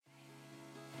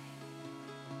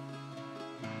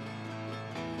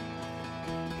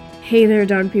Hey there,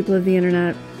 dog people of the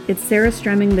internet. It's Sarah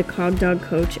Stremming, the Cog Dog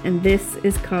Coach, and this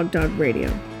is Cog Dog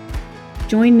Radio.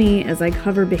 Join me as I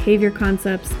cover behavior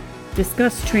concepts,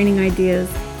 discuss training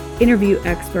ideas, interview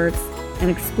experts, and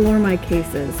explore my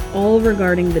cases, all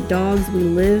regarding the dogs we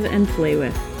live and play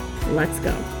with. Let's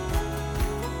go.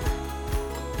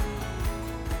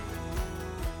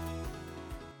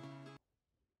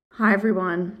 Hi,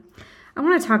 everyone. I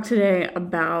want to talk today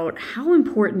about how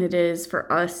important it is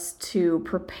for us to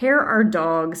prepare our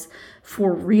dogs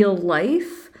for real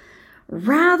life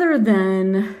rather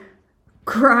than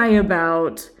cry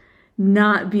about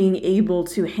not being able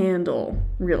to handle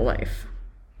real life.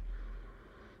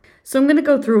 So I'm going to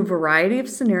go through a variety of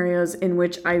scenarios in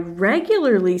which I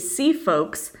regularly see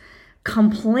folks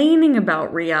complaining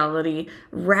about reality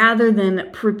rather than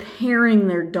preparing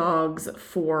their dogs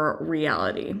for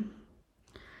reality.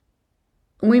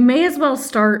 We may as well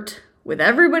start with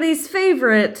everybody's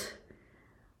favorite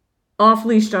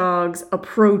off-leash dogs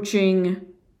approaching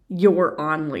your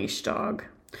on-leash dog,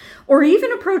 or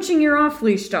even approaching your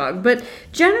off-leash dog. But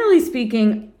generally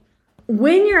speaking,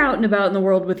 when you're out and about in the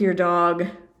world with your dog,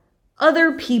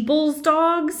 other people's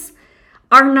dogs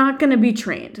are not going to be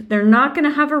trained. They're not going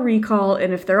to have a recall,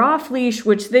 and if they're off-leash,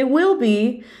 which they will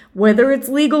be, whether it's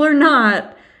legal or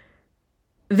not,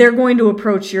 they're going to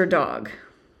approach your dog.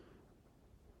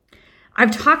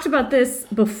 I've talked about this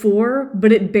before,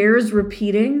 but it bears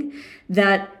repeating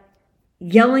that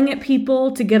yelling at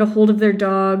people to get a hold of their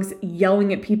dogs,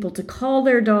 yelling at people to call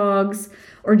their dogs,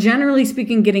 or generally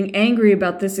speaking, getting angry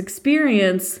about this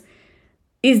experience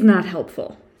is not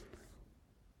helpful.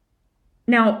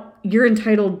 Now, you're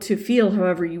entitled to feel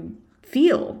however you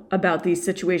feel about these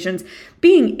situations.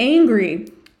 Being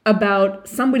angry about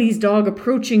somebody's dog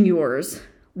approaching yours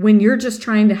when you're just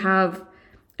trying to have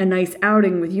a nice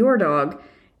outing with your dog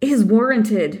is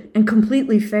warranted and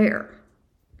completely fair.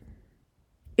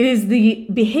 It is the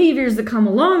behaviors that come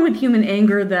along with human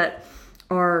anger that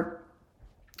are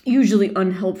usually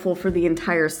unhelpful for the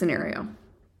entire scenario.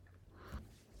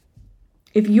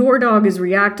 If your dog is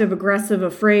reactive, aggressive,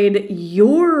 afraid,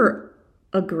 your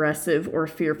aggressive or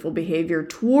fearful behavior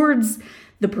towards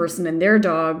the person and their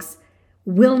dogs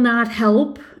will not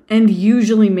help and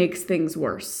usually makes things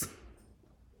worse.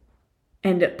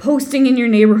 And posting in your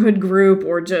neighborhood group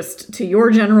or just to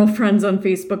your general friends on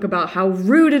Facebook about how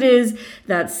rude it is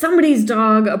that somebody's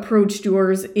dog approached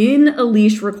yours in a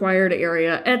leash required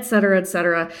area, etc.,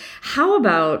 etc. How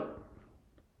about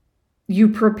you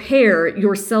prepare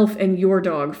yourself and your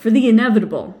dog for the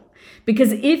inevitable?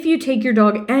 Because if you take your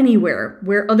dog anywhere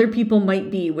where other people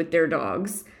might be with their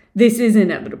dogs, this is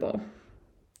inevitable.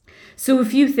 So a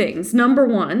few things. Number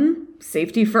one,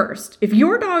 safety first. If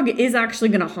your dog is actually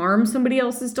going to harm somebody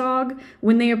else's dog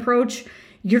when they approach,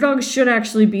 your dog should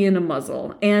actually be in a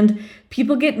muzzle. And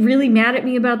people get really mad at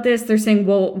me about this. They're saying,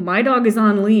 well, my dog is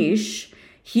on leash.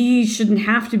 He shouldn't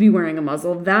have to be wearing a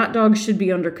muzzle. That dog should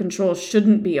be under control,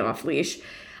 shouldn't be off leash.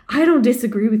 I don't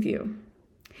disagree with you.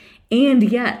 And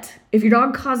yet, if your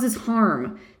dog causes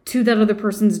harm to that other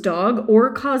person's dog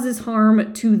or causes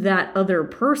harm to that other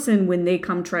person when they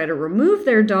come try to remove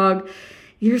their dog,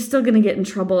 you're still going to get in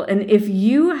trouble. And if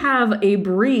you have a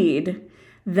breed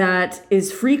that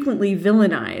is frequently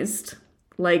villainized,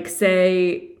 like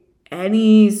say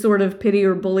any sort of pity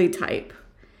or bully type,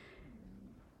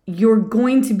 you're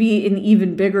going to be in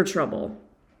even bigger trouble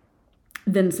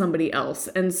than somebody else.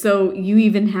 And so you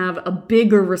even have a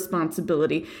bigger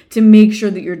responsibility to make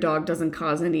sure that your dog doesn't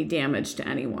cause any damage to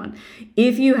anyone.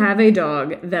 If you have a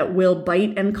dog that will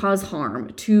bite and cause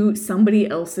harm to somebody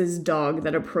else's dog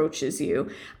that approaches you,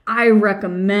 I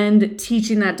recommend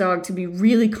teaching that dog to be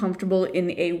really comfortable in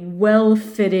a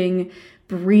well-fitting,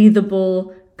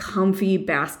 breathable, comfy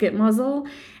basket muzzle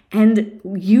and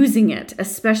using it,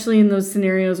 especially in those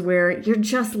scenarios where you're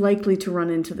just likely to run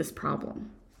into this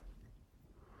problem.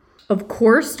 Of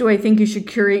course, do I think you should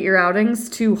curate your outings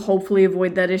to hopefully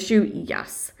avoid that issue?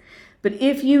 Yes. But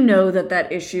if you know that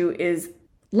that issue is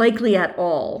likely at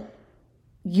all,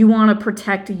 you want to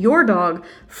protect your dog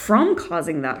from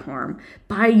causing that harm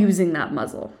by using that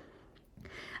muzzle.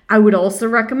 I would also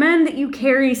recommend that you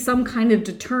carry some kind of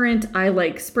deterrent. I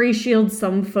like spray shields.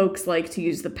 Some folks like to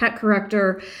use the pet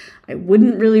corrector. I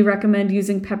wouldn't really recommend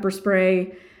using pepper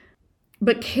spray,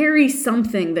 but carry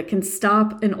something that can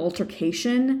stop an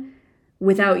altercation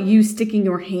without you sticking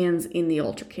your hands in the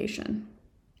altercation.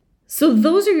 So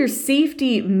those are your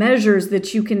safety measures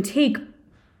that you can take,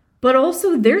 but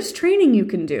also there's training you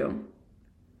can do.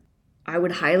 I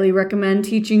would highly recommend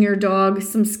teaching your dog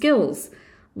some skills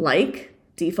like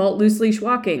default loose leash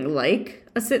walking, like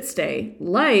a sit stay,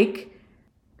 like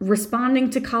responding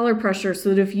to collar pressure so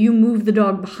that if you move the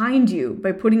dog behind you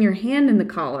by putting your hand in the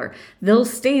collar, they'll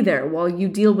stay there while you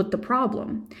deal with the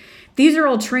problem. These are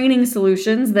all training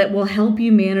solutions that will help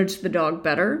you manage the dog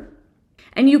better.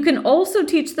 And you can also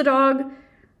teach the dog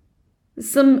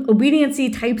some obediency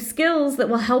type skills that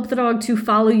will help the dog to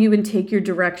follow you and take your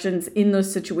directions in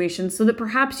those situations so that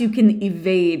perhaps you can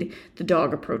evade the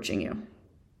dog approaching you.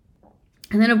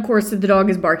 And then, of course, if the dog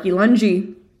is barky,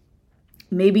 lungy,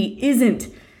 maybe isn't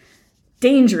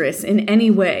dangerous in any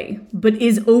way, but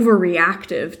is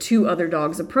overreactive to other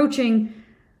dogs approaching,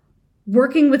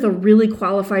 working with a really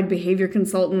qualified behavior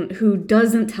consultant who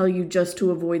doesn't tell you just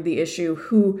to avoid the issue,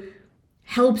 who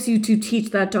helps you to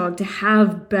teach that dog to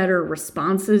have better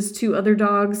responses to other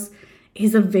dogs,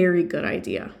 is a very good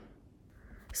idea.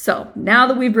 So now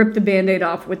that we've ripped the Band-Aid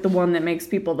off with the one that makes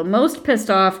people the most pissed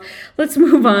off, let's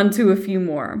move on to a few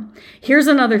more. Here's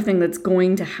another thing that's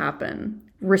going to happen: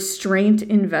 restraint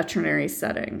in veterinary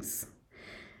settings.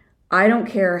 I don't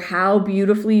care how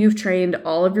beautifully you've trained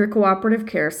all of your cooperative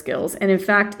care skills, and in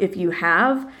fact, if you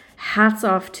have, hats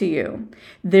off to you.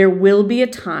 There will be a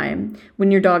time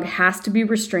when your dog has to be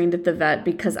restrained at the vet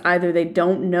because either they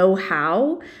don't know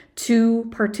how to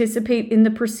participate in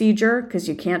the procedure, because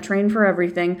you can't train for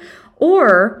everything,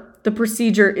 or the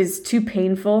procedure is too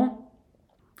painful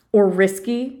or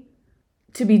risky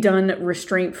to be done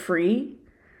restraint-free.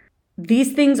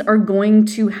 These things are going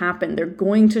to happen. They're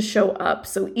going to show up.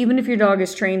 So even if your dog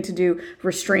is trained to do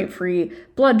restraint-free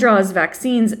blood draws,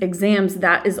 vaccines, exams,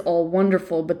 that is all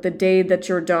wonderful. But the day that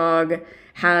your dog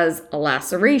has a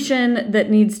laceration that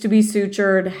needs to be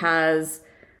sutured, has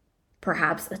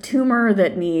perhaps a tumor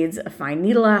that needs a fine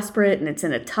needle aspirate and it's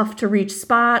in a tough to reach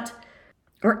spot,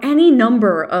 or any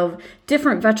number of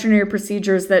different veterinary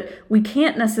procedures that we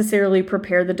can't necessarily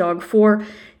prepare the dog for,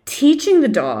 teaching the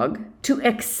dog to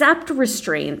accept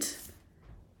restraint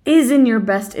is in your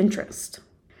best interest.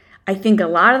 I think a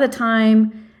lot of the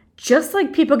time, just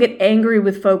like people get angry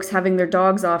with folks having their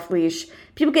dogs off leash,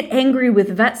 people get angry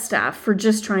with vet staff for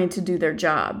just trying to do their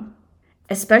job.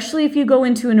 Especially if you go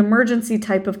into an emergency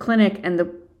type of clinic and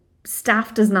the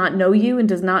staff does not know you and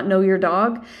does not know your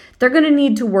dog, they're going to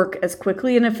need to work as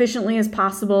quickly and efficiently as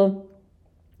possible.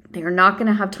 They are not going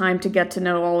to have time to get to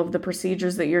know all of the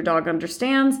procedures that your dog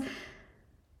understands.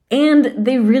 And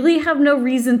they really have no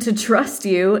reason to trust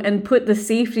you and put the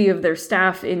safety of their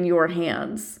staff in your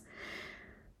hands.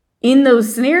 In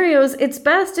those scenarios, it's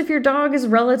best if your dog is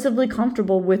relatively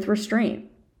comfortable with restraint.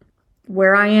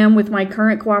 Where I am with my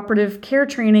current cooperative care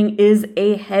training is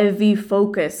a heavy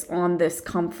focus on this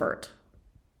comfort.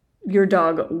 Your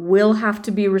dog will have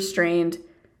to be restrained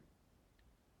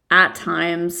at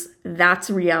times. That's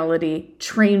reality.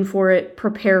 Train for it,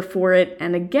 prepare for it.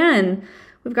 And again,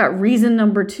 we've got reason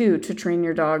number 2 to train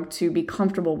your dog to be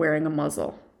comfortable wearing a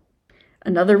muzzle.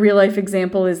 Another real life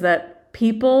example is that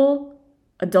people,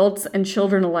 adults and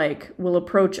children alike, will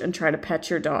approach and try to pet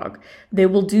your dog. They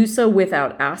will do so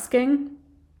without asking.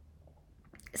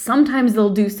 Sometimes they'll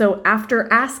do so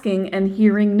after asking and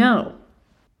hearing no.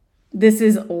 This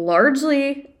is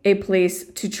largely a place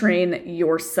to train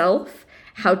yourself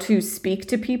how to speak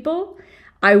to people.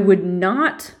 I would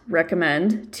not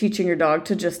recommend teaching your dog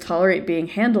to just tolerate being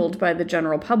handled by the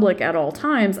general public at all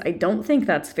times. I don't think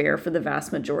that's fair for the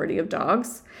vast majority of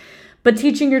dogs. But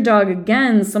teaching your dog,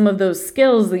 again, some of those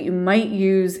skills that you might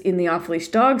use in the off-leash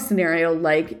dog scenario,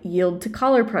 like yield to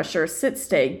collar pressure, sit,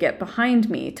 stay, get behind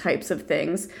me types of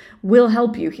things, will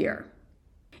help you here.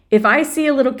 If I see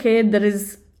a little kid that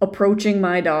is approaching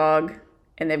my dog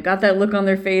and they've got that look on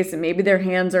their face and maybe their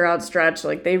hands are outstretched,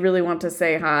 like they really want to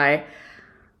say hi,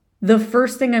 the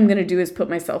first thing I'm going to do is put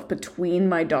myself between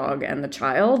my dog and the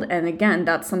child. And again,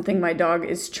 that's something my dog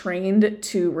is trained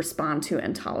to respond to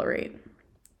and tolerate.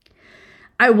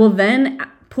 I will then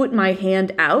put my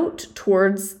hand out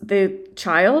towards the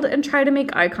child and try to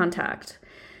make eye contact.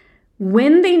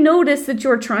 When they notice that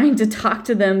you're trying to talk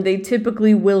to them, they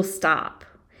typically will stop.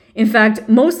 In fact,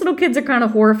 most little kids are kind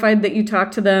of horrified that you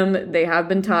talk to them. They have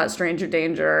been taught stranger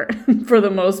danger for the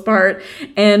most part,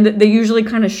 and they usually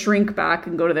kind of shrink back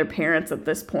and go to their parents at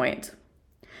this point.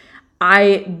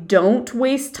 I don't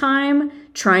waste time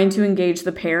trying to engage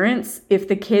the parents if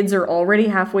the kids are already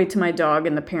halfway to my dog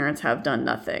and the parents have done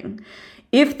nothing.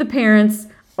 If the parents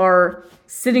are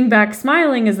sitting back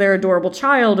smiling as their adorable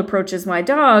child approaches my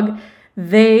dog,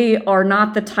 they are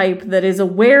not the type that is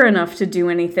aware enough to do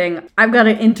anything. I've got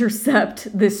to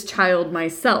intercept this child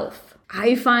myself.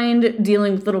 I find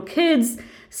dealing with little kids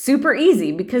super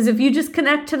easy because if you just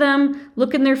connect to them,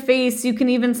 look in their face, you can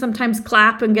even sometimes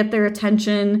clap and get their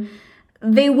attention.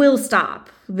 They will stop.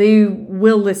 They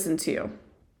will listen to you.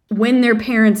 when their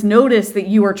parents notice that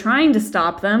you are trying to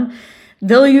stop them,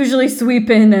 they'll usually sweep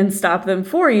in and stop them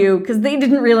for you because they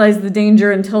didn't realize the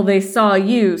danger until they saw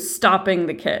you stopping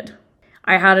the kid.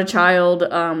 I had a child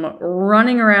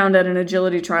running around at an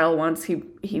agility trial once.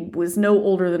 He was no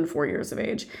older than 4 years of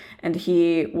age, and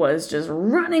he was just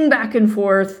running back and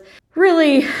forth,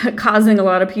 really causing a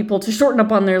lot of people to shorten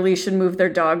up on their leash and move their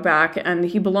dog back. And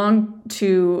he belonged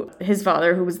to his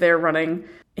father, who was there running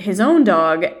his own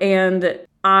dog, and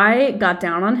I got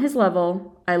down on his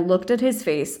level. I looked at his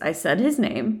face. I said his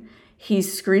name. He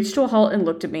screeched to a halt and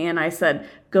looked at me, and I said,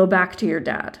 "Go back to your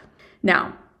dad."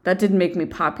 Now, that didn't make me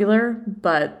popular,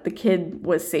 but the kid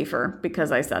was safer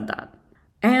because I said that.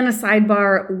 And a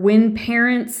sidebar, when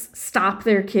parents stop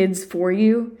their kids for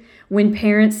you, when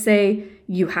parents say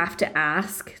you have to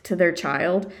ask to their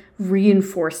child,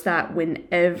 reinforce that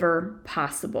whenever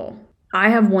possible. I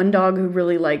have one dog who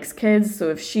really likes kids,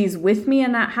 so if she's with me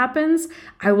and that happens,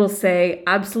 I will say,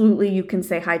 absolutely, you can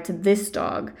say hi to this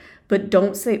dog, but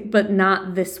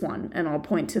not this one. And I'll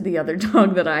point to the other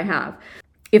dog that I have.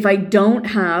 If I don't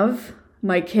have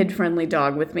my kid-friendly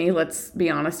dog with me, let's be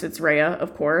honest, it's Rhea,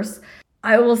 of course,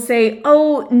 I will say,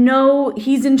 "Oh, no,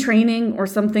 he's in training," or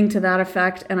something to that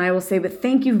effect. And I will say, "But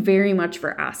thank you very much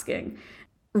for asking."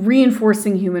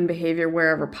 Reinforcing human behavior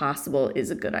wherever possible is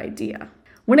a good idea.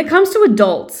 When it comes to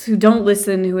adults who don't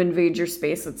listen, who invade your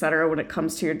space, etc., when it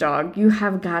comes to your dog, you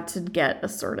have got to get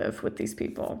assertive with these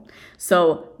people.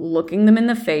 So looking them in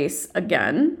the face,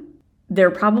 again, they're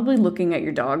probably looking at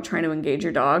your dog, trying to engage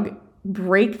your dog.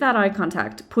 Break that eye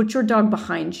contact. Put your dog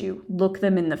behind you. Look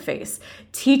them in the face.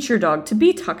 Teach your dog to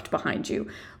be tucked behind you.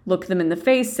 Look them in the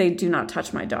face. Say, "Do not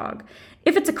touch my dog."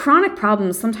 If it's a chronic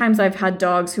problem, sometimes I've had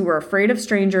dogs who were afraid of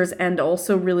strangers and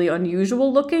also really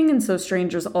unusual looking, and so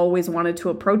strangers always wanted to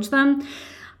approach them.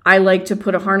 I like to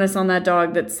put a harness on that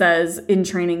dog that says, in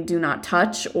training, "Do not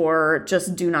touch," or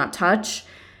just "Do not touch."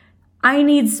 "I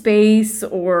need space,"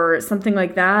 or something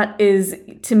like that is,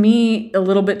 to me, a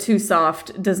little bit too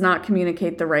soft, does not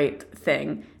communicate the right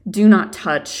thing. "Do not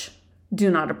touch," "Do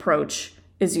not approach"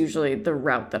 is usually the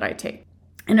route that I take.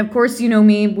 And of course, you know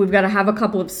me, we've got to have a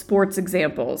couple of sports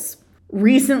examples.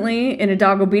 Recently, in a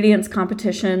dog obedience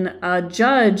competition, a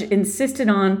judge insisted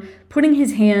on putting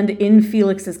his hand in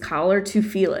Felix's collar to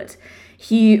feel it.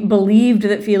 He believed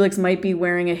that Felix might be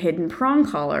wearing a hidden prong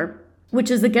collar,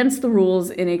 which is against the rules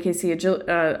in AKC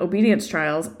obedience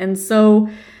trials. And so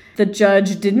the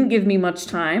judge didn't give me much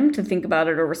time to think about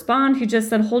it or respond. He just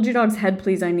said, "Hold your dog's head,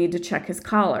 please. I need to check his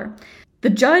collar." The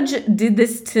judge did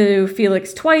this to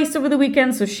Felix twice over the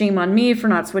weekend, so shame on me for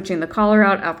not switching the collar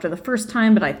out after the first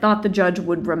time, but I thought the judge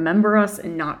would remember us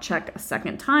and not check a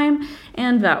second time,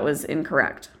 and that was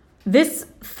incorrect. This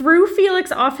threw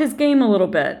Felix off his game a little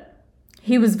bit.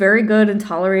 He was very good and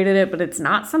tolerated it, but it's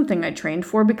not something I trained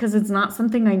for because it's not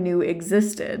something I knew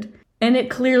existed. And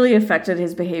it clearly affected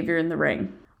his behavior in the ring.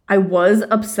 I was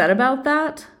upset about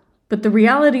that, but the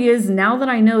reality is now that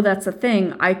I know that's a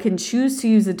thing, I can choose to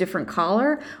use a different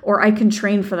collar or I can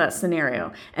train for that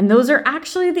scenario. And those are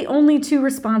actually the only two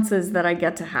responses that I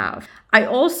get to have. I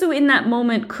also, in that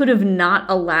moment, could have not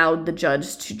allowed the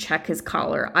judge to check his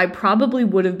collar. I probably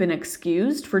would have been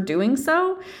excused for doing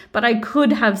so, but I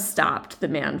could have stopped the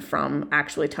man from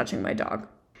actually touching my dog.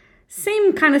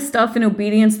 Same kind of stuff in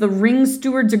obedience. The ring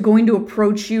stewards are going to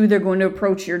approach you. They're going to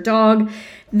approach your dog.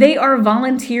 They are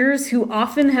volunteers who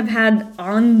often have had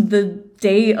on the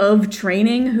day of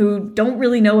training who don't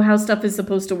really know how stuff is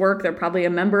supposed to work. They're probably a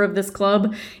member of this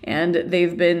club and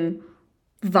they've been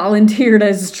volunteered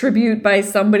as tribute by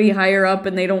somebody higher up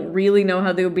and they don't really know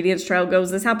how the obedience trial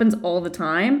goes. This happens all the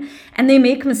time and they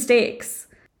make mistakes.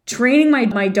 Training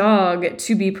my dog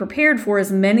to be prepared for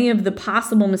as many of the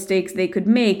possible mistakes they could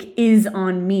make is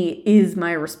on me, is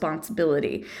my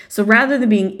responsibility. So rather than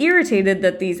being irritated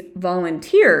that these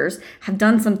volunteers have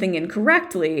done something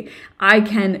incorrectly, I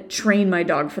can train my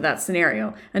dog for that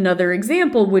scenario. Another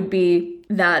example would be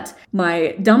that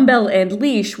my dumbbell and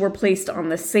leash were placed on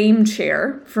the same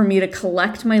chair for me to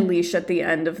collect my leash at the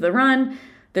end of the run.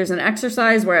 There's an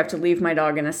exercise where I have to leave my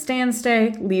dog in a stand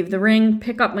stay, leave the ring,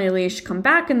 pick up my leash, come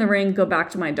back in the ring, go back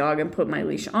to my dog and put my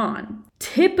leash on.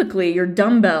 Typically, your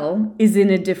dumbbell is in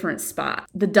a different spot.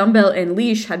 The dumbbell and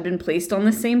leash had been placed on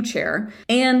the same chair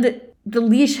and the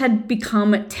leash had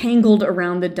become tangled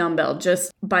around the dumbbell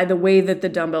just by the way that the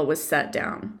dumbbell was set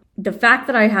down. The fact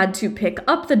that I had to pick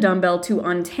up the dumbbell to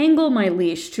untangle my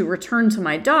leash to return to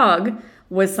my dog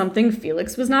was something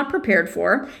Felix was not prepared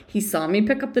for. He saw me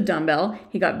pick up the dumbbell.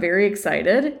 He got very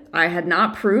excited. I had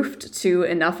not proofed to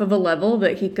enough of a level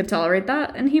that he could tolerate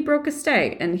that, and he broke a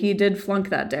stay, and he did flunk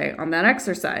that day on that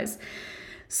exercise.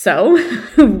 So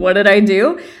what did I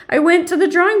do? I went to the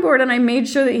drawing board and I made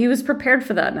sure that he was prepared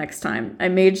for that next time. I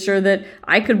made sure that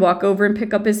I could walk over and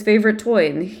pick up his favorite toy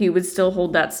and he would still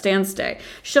hold that stand stay.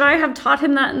 Should I have taught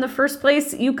him that in the first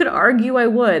place? You could argue I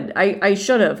would. I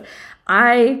should have.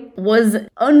 I was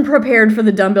unprepared for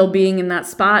the dumbbell being in that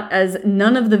spot, as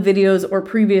none of the videos or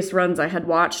previous runs I had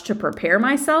watched to prepare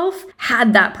myself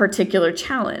had that particular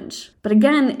challenge. But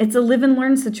again, it's a live and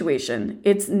learn situation.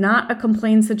 It's not a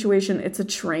complain situation, it's a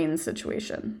train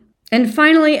situation. And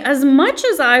finally, as much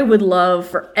as I would love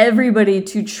for everybody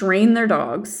to train their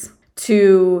dogs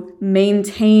to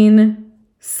maintain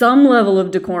some level of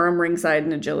decorum, ringside,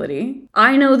 and agility,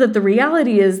 I know that the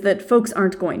reality is that folks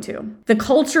aren't going to. The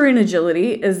culture in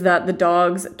agility is that the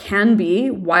dogs can be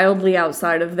wildly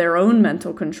outside of their own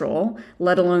mental control,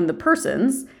 let alone the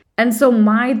person's. And so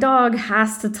my dog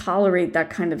has to tolerate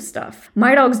that kind of stuff.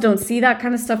 My dogs don't see that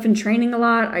kind of stuff in training a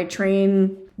lot. I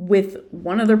train with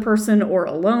one other person or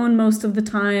alone most of the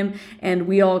time, and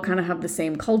we all kind of have the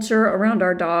same culture around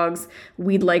our dogs.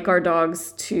 We'd like our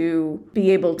dogs to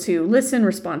be able to listen,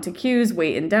 respond to cues,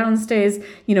 wait in downstays,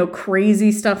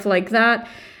 crazy stuff like that.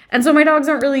 And so my dogs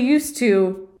aren't really used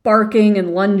to barking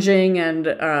and lunging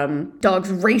and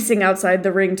dogs racing outside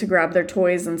the ring to grab their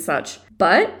toys and such,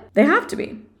 but they have to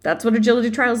be. That's what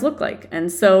agility trials look like.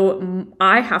 And so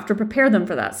I have to prepare them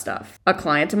for that stuff. A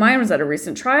client of mine was at a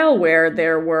recent trial where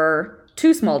there were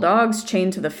 2 small dogs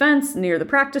chained to the fence near the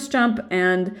practice jump,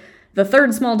 and the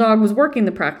third small dog was working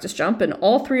the practice jump, and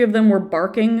all 3 of them were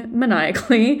barking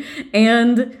maniacally.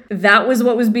 And that was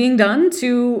what was being done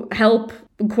to help,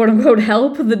 quote unquote,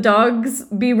 help the dogs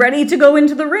be ready to go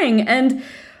into the ring. And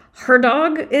her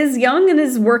dog is young and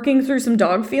is working through some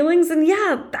dog feelings. And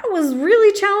yeah, that was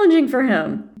really challenging for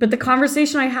him. But the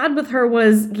conversation I had with her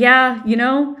was,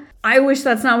 I wish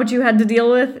that's not what you had to deal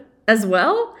with as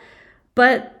well,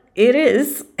 but it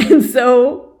is. And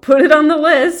so put it on the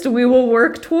list. We will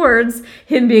work towards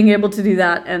him being able to do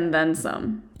that and then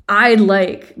some. I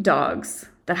like dogs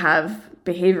that have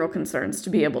behavioral concerns to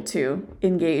be able to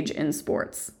engage in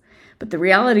sports. But the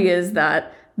reality is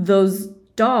that those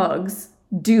dogs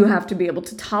do have to be able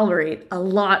to tolerate a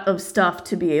lot of stuff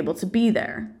to be able to be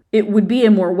there. It would be a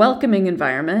more welcoming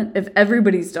environment if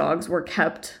everybody's dogs were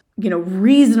kept,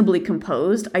 reasonably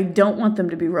composed. I don't want them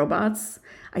to be robots.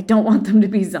 I don't want them to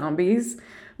be zombies.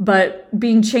 But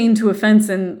being chained to a fence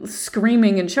and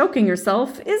screaming and choking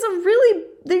yourself is a really,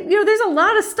 there's a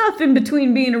lot of stuff in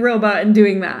between being a robot and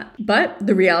doing that. But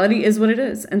the reality is what it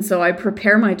is. And so I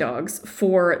prepare my dogs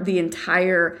for the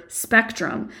entire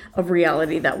spectrum of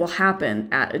reality that will happen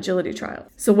at agility trial.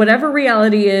 So whatever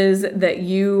reality is that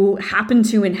you happen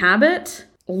to inhabit,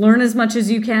 learn as much as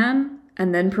you can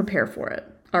and then prepare for it.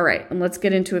 All right, and let's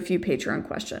get into a few Patreon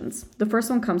questions. The first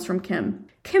one comes from Kim.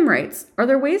 Kim writes, are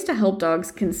there ways to help dogs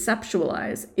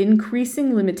conceptualize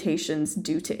increasing limitations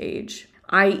due to age?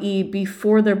 i.e.,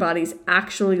 before their bodies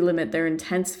actually limit their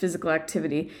intense physical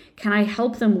activity, can I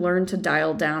help them learn to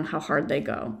dial down how hard they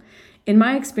go? In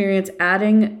my experience,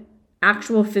 adding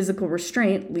actual physical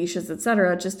restraint, leashes,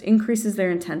 etc., just increases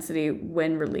their intensity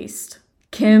when released.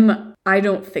 Kim, I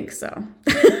don't think so.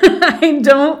 I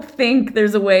don't think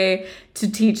there's a way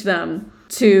to teach them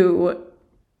to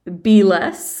be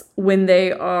less when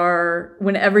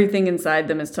everything inside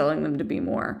them is telling them to be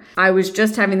more. I was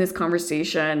just having this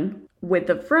conversation with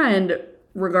a friend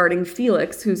regarding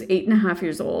Felix, who's 8.5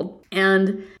 years old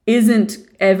and isn't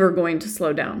ever going to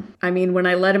slow down. I mean, when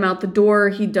I let him out the door,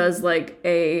 he does like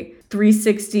a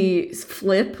 360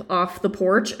 flip off the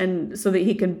porch and so that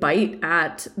he can bite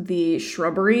at the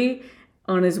shrubbery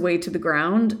on his way to the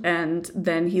ground, and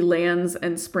then he lands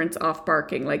and sprints off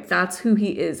barking. Like, that's who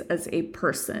he is as a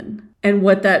person. And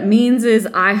what that means is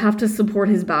I have to support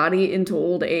his body into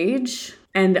old age,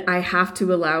 and I have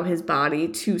to allow his body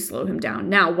to slow him down.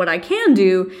 Now, what I can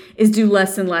do is do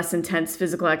less and less intense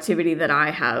physical activity that I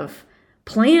have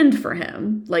planned for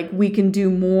him. Like, we can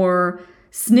do more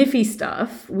sniffy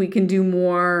stuff. We can do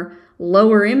more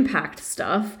lower impact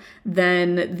stuff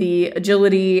than the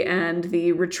agility and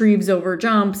the retrieves over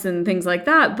jumps and things like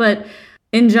that. But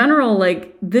in general,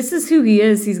 like, this is who he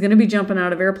is. He's going to be jumping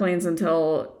out of airplanes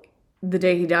until the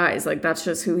day he dies. Like, that's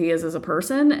just who he is as a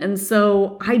person. And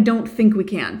so I don't think we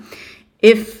can.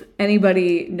 If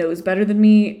anybody knows better than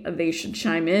me, they should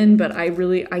chime in, but I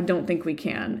don't think we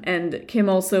can. And Kim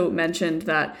also mentioned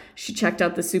that she checked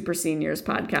out the Super Seniors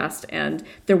podcast and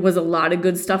there was a lot of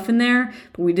good stuff in there,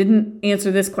 but we didn't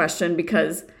answer this question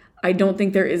because I don't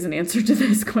think there is an answer to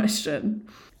this question.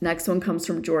 Next one comes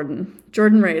from Jordan.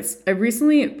 Jordan writes, I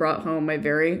recently brought home my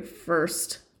very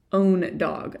first own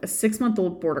dog, a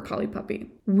 6-month-old border collie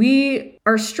puppy. We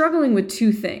are struggling with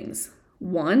 2 things.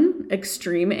 1,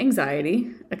 extreme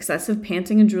anxiety, excessive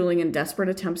panting and drooling, and desperate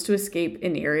attempts to escape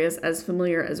in areas as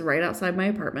familiar as right outside my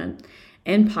apartment,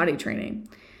 and potty training.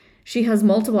 She has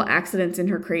multiple accidents in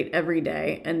her crate every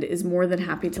day and is more than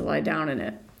happy to lie down in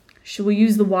it. She will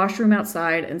use the washroom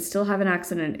outside and still have an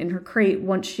accident in her crate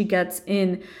once she gets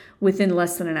in within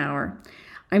less than an hour.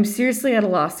 I'm seriously at a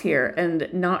loss here and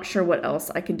not sure what else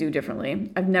I could do differently.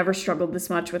 I've never struggled this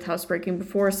much with housebreaking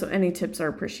before, so any tips are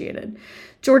appreciated.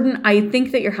 Jordan, I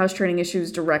think that your house training issue is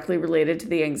directly related to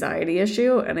the anxiety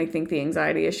issue, and I think the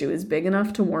anxiety issue is big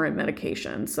enough to warrant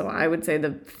medication. So I would say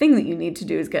the thing that you need to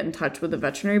do is get in touch with a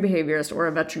veterinary behaviorist or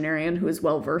a veterinarian who is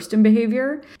well-versed in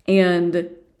behavior and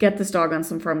get this dog on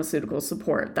some pharmaceutical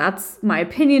support. That's my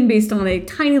opinion based on a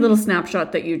tiny little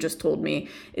snapshot that you just told me,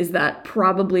 is that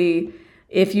probably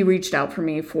if you reached out for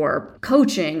me for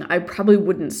coaching, I probably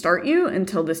wouldn't start you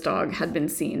until this dog had been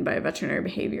seen by a veterinary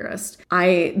behaviorist.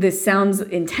 This sounds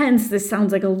intense, this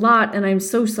sounds like a lot, and I'm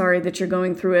so sorry that you're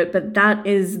going through it, but that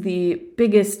is the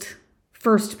biggest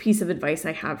first piece of advice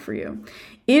I have for you.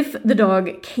 If the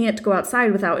dog can't go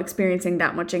outside without experiencing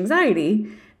that much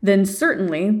anxiety, then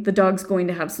certainly the dog's going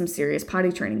to have some serious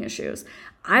potty training issues.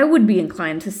 I would be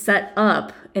inclined to set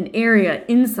up an area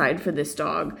inside for this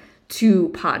dog to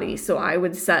potty. So I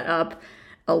would set up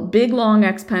a big long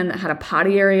X pen that had a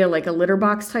potty area, like a litter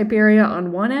box type area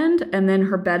on one end, and then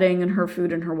her bedding and her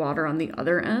food and her water on the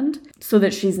other end, so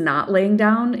that she's not laying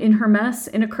down in her mess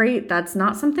in a crate. That's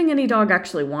not something any dog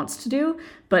actually wants to do,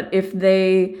 but if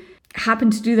they happen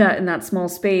to do that in that small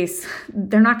space,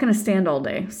 they're not going to stand all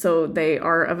day. So they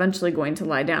are eventually going to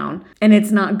lie down. And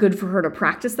it's not good for her to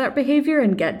practice that behavior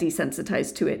and get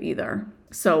desensitized to it either.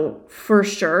 So for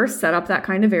sure, set up that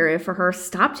kind of area for her.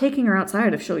 Stop taking her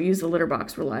outside if she'll use the litter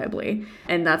box reliably.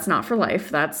 And that's not for life.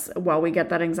 That's while we get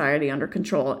that anxiety under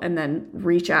control, and then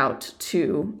reach out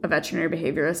to a veterinary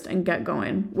behaviorist and get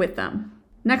going with them.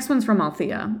 Next one's from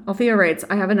Althea. Althea writes,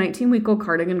 I have a 19-week-old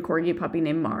cardigan corgi puppy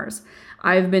named Mars.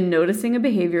 I've been noticing a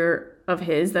behavior of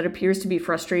his that appears to be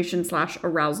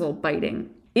frustration/arousal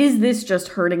biting. Is this just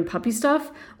hurting puppy stuff,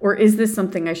 or is this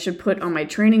something I should put on my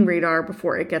training radar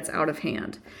before it gets out of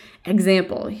hand?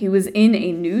 Example, he was in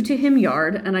a new to him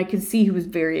yard and I could see he was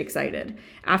very excited.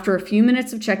 After a few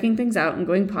minutes of checking things out and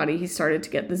going potty, he started to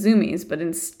get the zoomies, but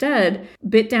instead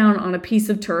bit down on a piece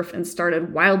of turf and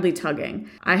started wildly tugging.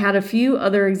 I had a few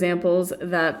other examples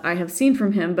that I have seen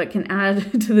from him, but can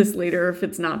add to this later if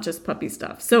it's not just puppy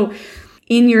stuff. So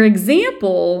in your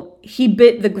example, he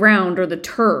bit the ground or the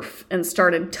turf and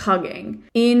started tugging.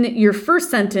 In your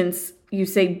first sentence, you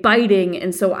say biting,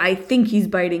 and so I think he's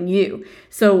biting you.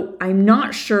 So I'm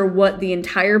not sure what the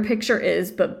entire picture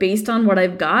is, but based on what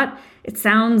I've got, it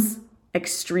sounds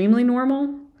extremely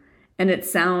normal, and it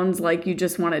sounds like you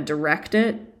just want to direct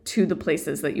it to the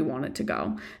places that you want it to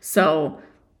go. So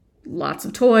lots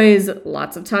of toys,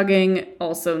 lots of tugging.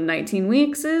 Also, 19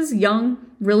 weeks is young,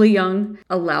 really young.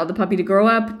 Allow the puppy to grow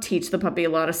up, teach the puppy a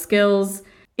lot of skills.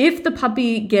 If the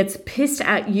puppy gets pissed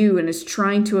at you and is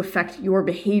trying to affect your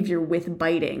behavior with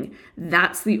biting,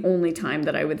 that's the only time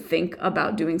that I would think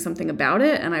about doing something about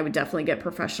it, and I would definitely get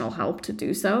professional help to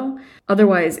do so.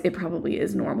 Otherwise, it probably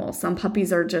is normal. Some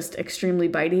puppies are just extremely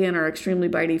bitey and are extremely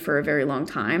bitey for a very long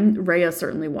time. Rhea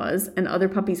certainly was, and other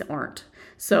puppies aren't.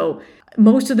 So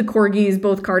most of the corgis,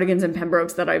 both cardigans and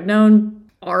Pembrokes that I've known,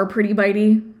 are pretty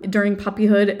bitey during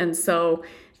puppyhood, and so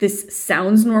this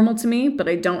sounds normal to me, but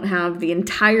I don't have the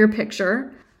entire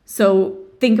picture. So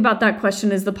think about that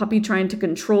question. Is the puppy trying to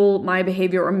control my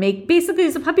behavior, or basically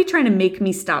is the puppy trying to make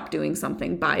me stop doing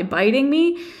something by biting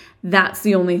me? That's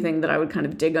the only thing that I would kind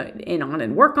of dig in on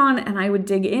and work on. And I would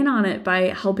dig in on it by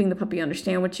helping the puppy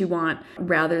understand what you want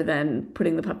rather than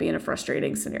putting the puppy in a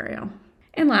frustrating scenario.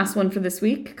 And last one for this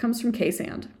week comes from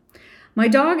K-Sand. My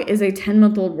dog is a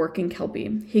 10-month-old working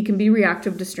Kelpie. He can be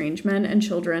reactive to strange men and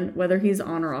children, whether he's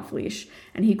on or off leash,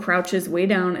 and he crouches way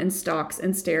down and stalks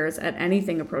and stares at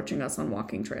anything approaching us on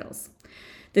walking trails.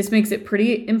 This makes it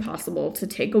pretty impossible to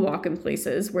take a walk in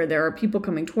places where there are people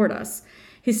coming toward us.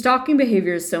 His stalking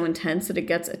behavior is so intense that it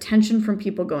gets attention from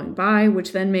people going by,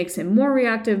 which then makes him more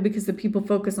reactive because the people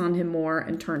focus on him more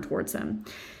and turn towards him.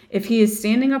 If he is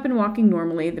standing up and walking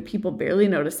normally, the people barely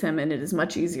notice him, and it is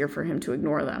much easier for him to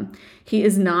ignore them. He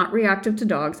is not reactive to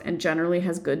dogs and generally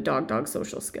has good dog-dog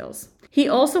social skills. He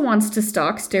also wants to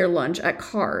stalk, stare, lunge at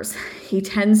cars. He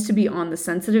tends to be on the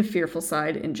sensitive, fearful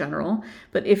side in general,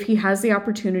 but if he has the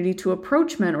opportunity to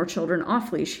approach men or children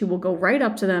off-leash, he will go right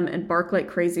up to them and bark like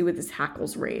crazy with his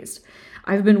hackles raised.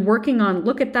 I've been working on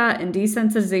look at that and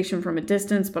desensitization from a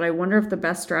distance, but I wonder if the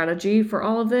best strategy for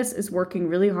all of this is working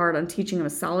really hard on teaching him a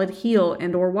solid solid heel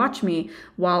and or watch me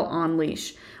while on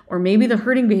leash. Or maybe the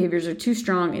herding behaviors are too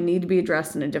strong and need to be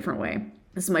addressed in a different way.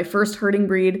 This is my first herding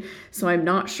breed, so I'm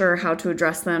not sure how to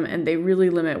address them, and they really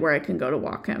limit where I can go to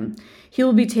walk him. He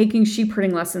will be taking sheep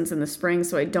herding lessons in the spring,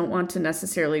 so I don't want to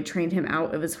necessarily train him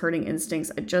out of his herding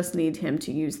instincts. I just need him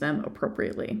to use them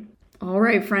appropriately. All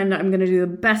right, friend, I'm going to do the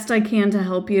best I can to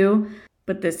help you,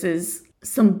 but this is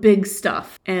some big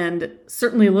stuff and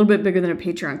certainly a little bit bigger than a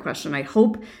Patreon question. I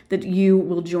hope that you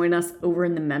will join us over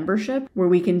in the membership where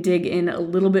we can dig in a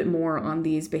little bit more on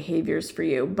these behaviors for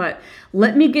you. But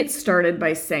let me get started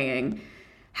by saying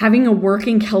having a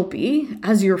working Kelpie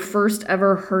as your first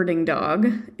ever herding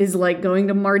dog is like going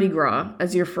to Mardi Gras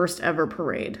as your first ever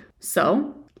parade.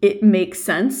 So it makes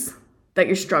sense that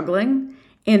you're struggling,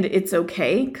 and it's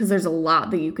okay because there's a lot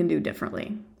that you can do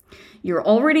differently. You're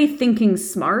already thinking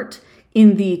smart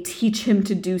in the teach him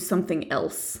to do something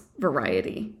else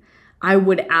variety. I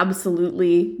would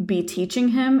absolutely be teaching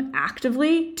him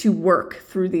actively to work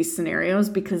through these scenarios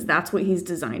because that's what he's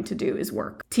designed to do, is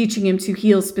work. Teaching him to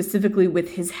heel specifically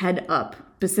with his head up,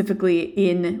 specifically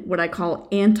in what I call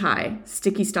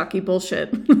anti-sticky stocky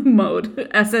bullshit mode,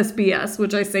 SSBS,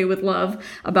 which I say with love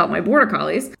about my border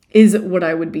collies, is what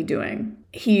I would be doing.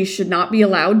 He should not be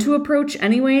allowed to approach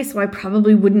anyway, so I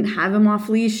probably wouldn't have him off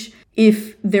leash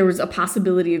if there was a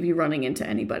possibility of you running into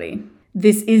anybody.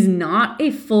 This is not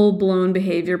a full-blown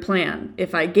behavior plan.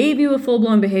 If I gave you a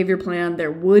full-blown behavior plan,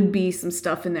 there would be some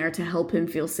stuff in there to help him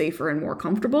feel safer and more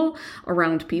comfortable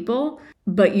around people.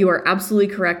 But you are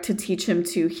absolutely correct to teach him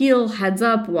to heel, heads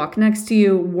up, walk next to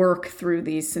you, work through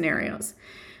these scenarios.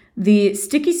 The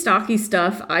sticky stocky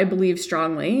stuff, I believe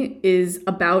strongly, is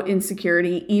about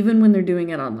insecurity even when they're doing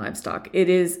it on livestock. It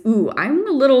is, I'm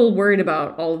a little worried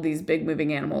about all of these big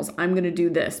moving animals. I'm going to do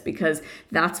this because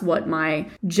that's what my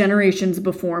generations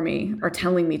before me are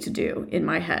telling me to do in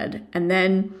my head. And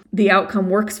then the outcome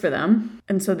works for them,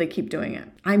 and so they keep doing it.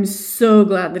 I'm so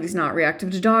glad that he's not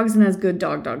reactive to dogs and has good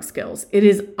dog skills. It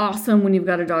is awesome when you've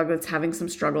got a dog that's having some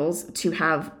struggles to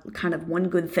have kind of one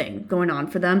good thing going on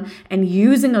for them, and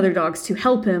using other dogs to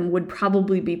help him would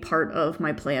probably be part of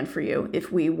my plan for you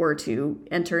if we were to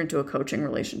enter into a coaching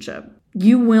relationship.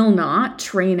 You will not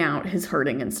train out his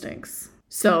herding instincts.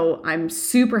 So I'm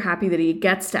super happy that he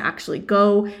gets to actually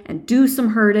go and do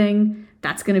some herding.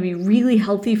 That's going to be really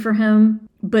healthy for him.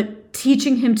 But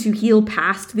teaching him to heel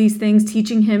past these things,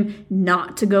 teaching him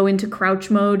not to go into crouch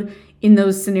mode in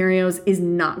those scenarios is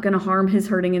not going to harm his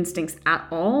herding instincts at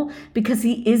all because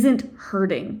he isn't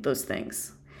herding those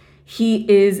things.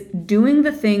 He is doing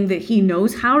the thing that he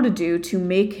knows how to do to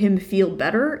make him feel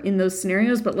better in those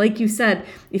scenarios. But like you said,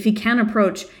 if he can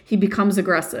approach, he becomes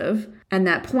aggressive. And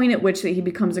that point at which that he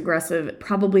becomes aggressive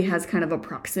probably has kind of a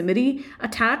proximity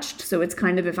attached. So it's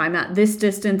kind of, if I'm at this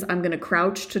distance, I'm going to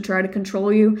crouch to try to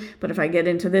control you. But if I get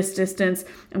into this distance,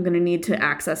 I'm going to need to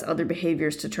access other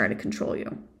behaviors to try to control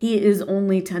you. He is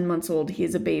only 10 months old. He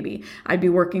is a baby. I'd be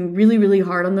working really, really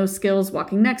hard on those skills,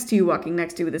 walking next to you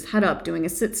with his head up, doing a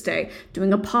sit stay,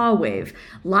 doing a paw wave.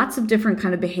 Lots of different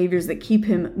kind of behaviors that keep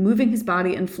him moving his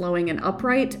body and flowing and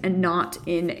upright and not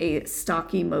in a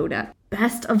stocky mode.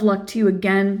 Best of luck to you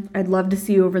again. I'd love to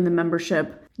see you over in the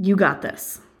membership. You got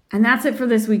this. And that's it for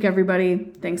this week, everybody.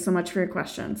 Thanks so much for your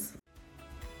questions.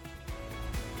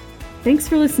 Thanks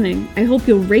for listening. I hope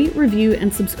you'll rate, review,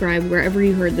 and subscribe wherever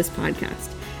you heard this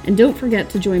podcast. And don't forget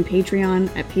to join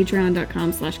Patreon at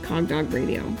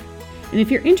patreon.com/cogdogradio. And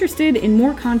if you're interested in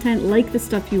more content like the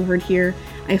stuff you heard here,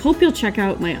 I hope you'll check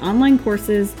out my online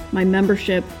courses, my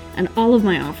membership, and all of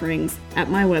my offerings at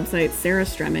my website,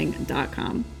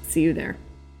 sarahstremming.com. See you there.